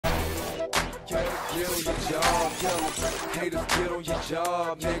get on your job, tell them. Haters, get on your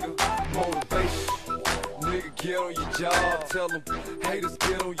job, nigga. Motivation. Nigga, get on your job, tell them. Haters,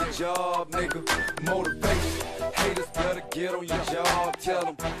 get on your job, nigga. Motivation. Haters better get on your job, tell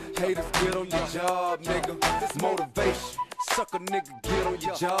them. Haters, get on your job, nigga. Motivation. Sucker nigga, get on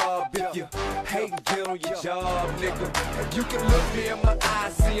your job. If you hatin', get on your job, nigga. You can look me in my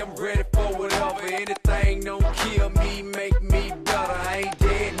eyes, see I'm ready for whatever. Anything don't kill me, make me better. I ain't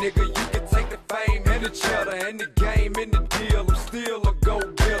dead, nigga. You can take the fame and the cheddar and the game and the deal. I'm still a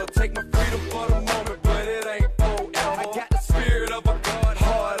go-getter. Take my freedom for the moment, but it ain't forever. I got the spirit of a god,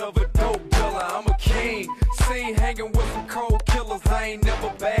 heart of a dope dealer. I'm a king, seen hanging with some cold killers. I ain't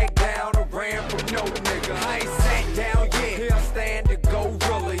never backed down or ran from no nigga. I ain't sat down yet. Here I stand to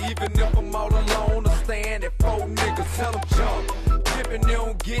gorilla. Even if I'm all alone, I stand at 4 niggas. Tell them jump. Dipping, they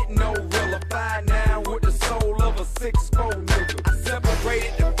don't get no realer. 5'9" with the soul of a 6'4" nigga. I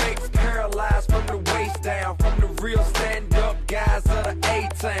separated the fakes, paralyzed from the waist down. From the real stand-up guys of the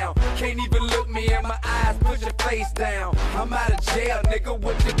A-town. Can't even look me in my eyes, put your face down. I'm out of jail, nigga,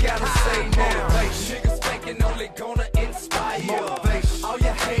 what you gotta say now? Niggas faking only gonna inspire. Motivation. All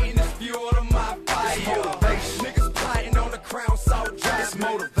you hating is fuel to my fire. Motivation. Niggas plotting on the crown, salt dry. It's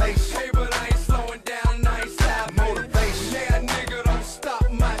motivation. Hey, but I ain't slowing down and I ain't stopping. Motivation. Yeah, nigga, don't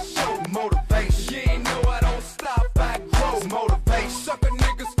stop my show. Motivation. You ain't know I don't stop, I grow. It's motivation. Sucker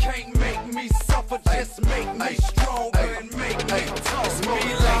niggas can't make me suffer, just make me stronger and make me tough.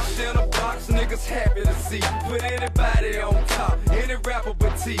 Me locked in a box, niggas happy to see. Put anybody on top, any rapper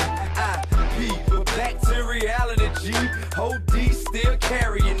but T.I.P. But back to reality, G. OD still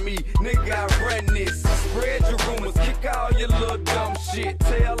carrying me. Nigga, I run this. Spread your rumors, kick all your little dumb shit.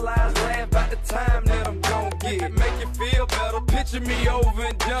 Tell lies, laugh about the time that I'm gon' get. Make you feel better, picture me over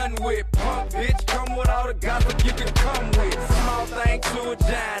and done with. Punk bitch, come with all the gossip you can come with. Small thing to a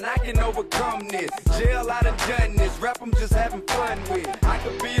giant, I can overcome this. Jail, I done this. Rap, I'm just having fun with. I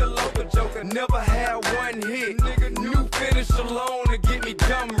could be a local joker, never had one hit. Nigga, new finish alone to get me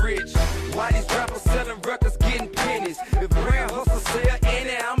dumb rich. Why these rappers selling records, getting pennies? If brand hustle sell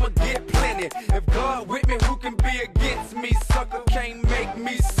any, I'ma get plenty. If God with me, who can be against me? Sucker can't make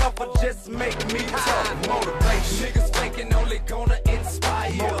me suffer, just make me tough. Motivation. Niggas faking only gonna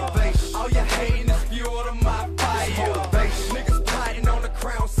inspire. Motivation. All you hating is fuel to my fire. Motivation. Niggas plotting on the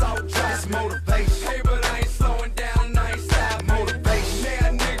crown, salt dry. It's motivation. Hey, but I ain't slowing down and I ain't stopping. Motivation.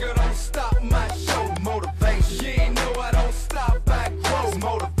 Yeah, nigga, don't stop my show. Motivation. You ain't know I don't stop, I grow. It's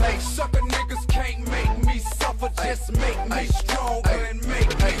motivation. Sucker niggas can't make me suffer, just make me stronger and make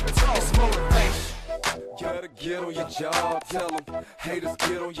me tough. It's motivation. Gotta get on your job, tell them. Haters,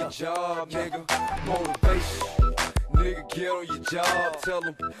 get on your job, nigga. Motivation. Nigga, get on your job, tell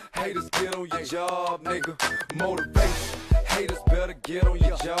them. Haters, get on your job, nigga. Motivation. Haters better get on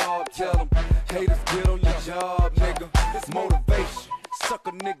your job, tell them. Haters, get on your job, nigga. It's motivation.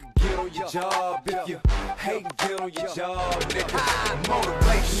 Sucker nigga, get on your job. If you hatin', get on your job, nigga.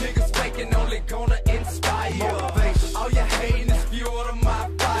 Motivation. Niggas faking only gonna inspire. Motivation. All you hating is fuel to my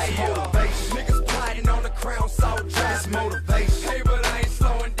fire. Motivation. Niggas plotting on the crown, salt dry. It's motivation. Hey, but I ain't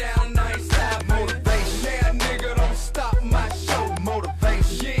slowing down and I ain't stopping. Motivation. Yeah, nigga, don't stop my show.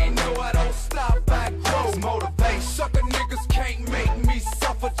 Motivation. You ain't know I don't stop, I grow. It's motivation. Sucker niggas can't make me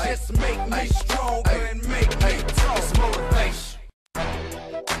suffer, just make me stronger and make me tough. It's motivation.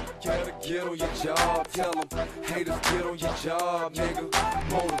 Gotta get on your job, tell them. Haters, get on your job, nigga.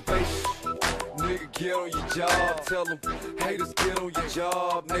 Motivation. Nigga, get on your job, tell them. Haters, get on your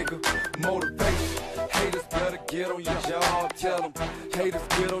job, nigga. Motivation. Haters better get on your job, tell them. Haters,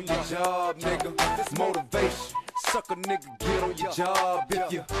 get on your job, nigga. It's motivation. Sucker nigga, get on your job.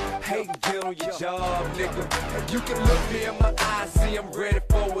 If you hatin', get on your job, nigga. You can look me in my eyes, see I'm ready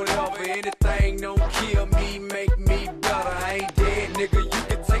for whatever. Anything don't kill me, make me better. I ain't dead, nigga. You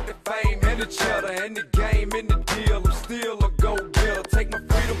can take the fame and the cheddar and the game and the deal. I'm still a go-getter. Take my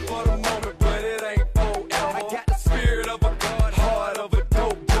freedom for the moment, but it ain't forever. I got the spirit of a god, heart of a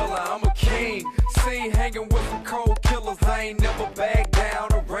dope dealer. I'm a king, seen hanging with some cold killers. I ain't never backed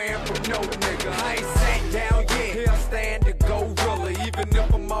down or ran from no nigga. I ain't sat down yet. Here I stand to gorilla. Even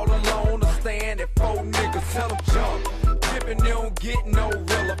if I'm all alone, I stand at 4 niggas. Tell them jump. Dipping, they don't get no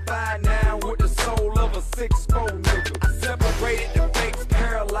realer. 5'9" with the soul of a 6'4" nigga. I separated the fakes,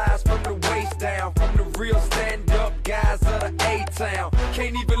 paralyzed from the waist down. From the real stand-up guys of the A-town.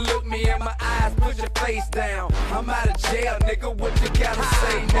 Can't even look me in my eyes, put your face down. I'm out of jail, nigga, what you gotta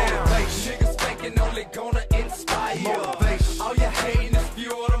say now? Niggas faking only gonna inspire. Motivation. All you hating is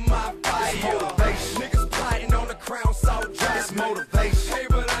fuel to my fire. Motivation. Niggas plotting on the crown, salt dry. It's motivation. Hey,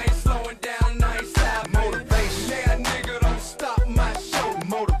 but I ain't slowing down and I ain't stopping. Motivation. Yeah, nigga, don't stop my show.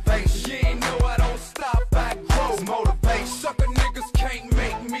 Motivation. You ain't know I don't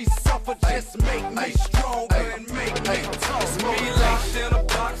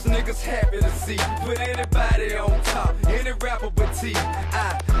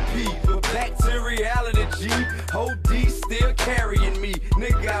carrying me.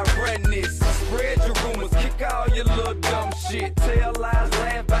 Nigga, I run this. Spread your rumors, kick all your little dumb shit. Tell lies,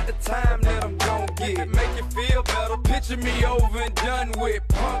 laugh about the time that I'm gon' get. Make you feel better, picture me over and done with.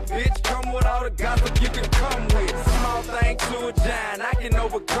 Punk bitch, come with all the gossip you can come with. Small thing to a giant, I can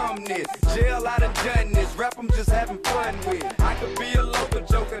overcome this. Jail, I done this, rap I'm just having fun with. I could be a local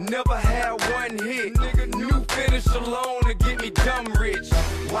joker, never had one hit. Nigga, new finish alone to get me dumb rich.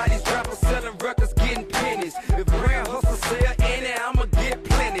 Why these rappers selling records, getting pennies? If grand hustle sell any, I'ma get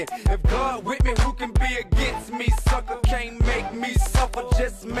plenty. If God with me, who can be against me? Sucker can't make me suffer,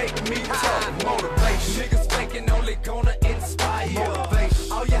 just make me tough. Motivation, niggas faking only gonna inspire.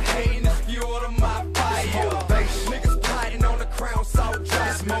 Motivation, all you hating is fuel to my fire. Motivation, niggas plotting on the crown, salt dry.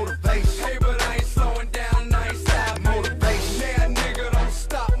 It's motivation, hey, but I ain't slowing down, I ain't stopping. Motivation, yeah, nigga, don't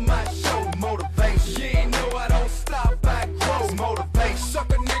stop my show. Motivation, you ain't know I don't stop, I grow. It's motivation,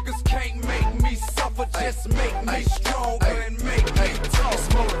 sucker niggas can't make me suffer, just make me stronger and make me tough.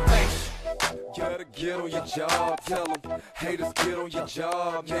 It's motivation. You better get on your job, tell them. Haters, get on your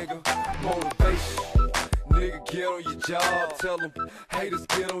job, nigga. Motivation. Nigga, get on your job, tell them. Haters,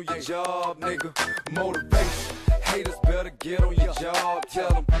 get on your job, nigga. Motivation. Haters better get on your job, tell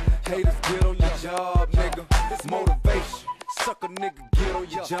them. Haters, get on your job, nigga. It's motivation. Sucker nigga, get on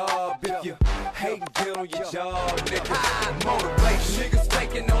your job. If you hatin', get on your job, nigga. Motivation. Niggas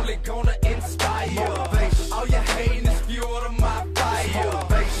faking only gonna inspire. Motivation. All you hating is fuel to my fire.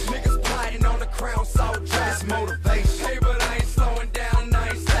 Motivation. Niggas plotting on the crown, salt dry. It's motivation. Hey, but I ain't slowing down, I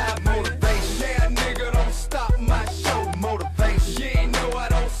ain't stopping. Motivation. Yeah, nigga, don't stop my show. Motivation. You ain't know I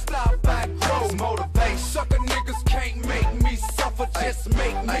don't stop, I grow. It's motivation. Sucker niggas can't make me suffer, just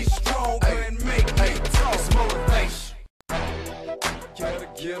make me stronger and make me tough. It's motivation. You better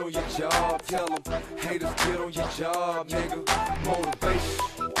get on your job, tell them. Haters, get on your job, nigga. Motivation.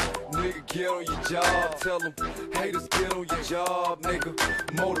 Nigga, get on your job, tell them. Haters, get on your job, nigga.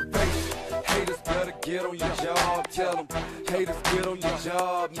 Motivation. Haters better get on your job, tell them. Haters, get on your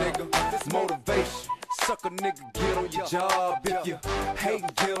job, nigga. It's motivation. Sucker nigga, get on your job. If you hatin',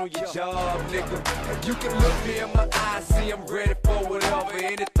 get on your job, nigga. You can look me in my eyes, see I'm ready for whatever.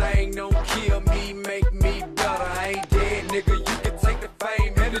 Anything don't kill me, make me better. I ain't dead, nigga. You can take the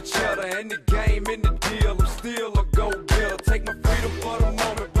fame and the cheddar and the game and the deal. I'm still a go-getter. Take my freedom for the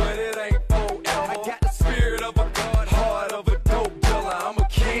moment, but it ain't forever. I got the spirit of a god, heart of a dope dealer. I'm a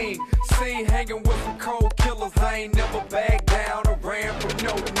king, seen hanging with some cold killers. I ain't never backed down or ran from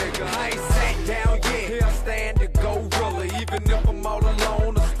no nigga. I ain't sat down yet, here I stand to gorilla. Even if I'm all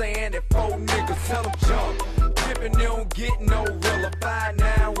alone, I stand at 4 niggas. Tell them jump, dipping, they don't get no realer.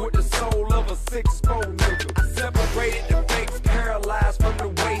 5'9" with the soul of a 6'4" nigga. I separated the fakes, paralyzed from the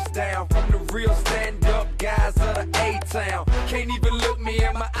waist down. From the real stand-up guys of the A-town. Can't even look me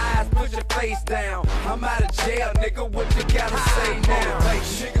in my eyes, put your face down. I'm out of jail, nigga, what you gotta say now?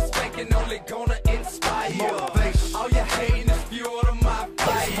 Niggas faking only gonna